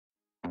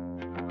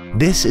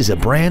This is a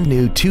brand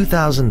new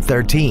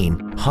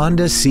 2013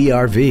 Honda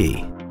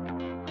CR-V.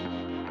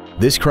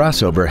 This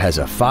crossover has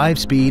a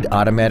 5-speed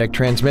automatic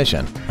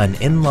transmission, an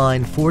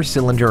inline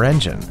 4-cylinder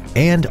engine,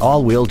 and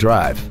all-wheel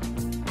drive.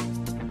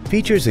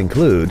 Features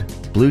include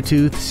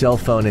Bluetooth cell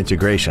phone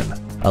integration,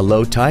 a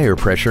low tire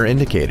pressure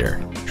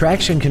indicator,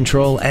 traction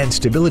control and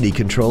stability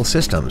control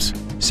systems,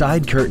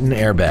 side curtain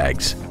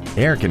airbags,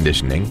 air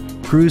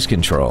conditioning, cruise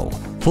control,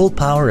 full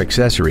power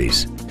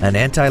accessories, an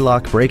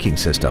anti-lock braking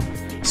system,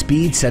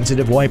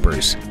 speed-sensitive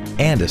wipers,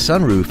 and a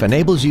sunroof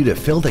enables you to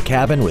fill the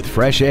cabin with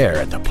fresh air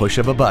at the push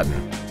of a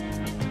button.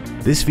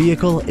 This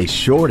vehicle is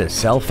sure to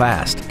sell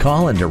fast.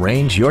 Call and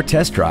arrange your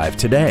test drive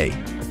today.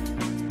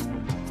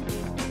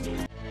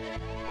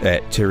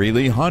 At Terry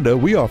Lee Honda,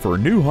 we offer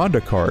new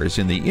Honda cars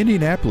in the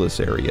Indianapolis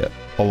area,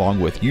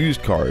 along with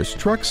used cars,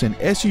 trucks, and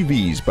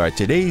SUVs by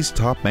today's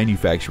top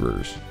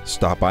manufacturers.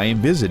 Stop by and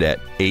visit at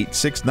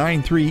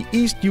 8693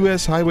 East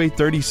US Highway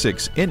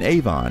 36 in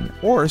Avon,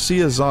 or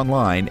see us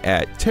online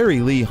at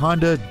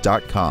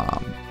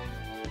terryleehonda.com.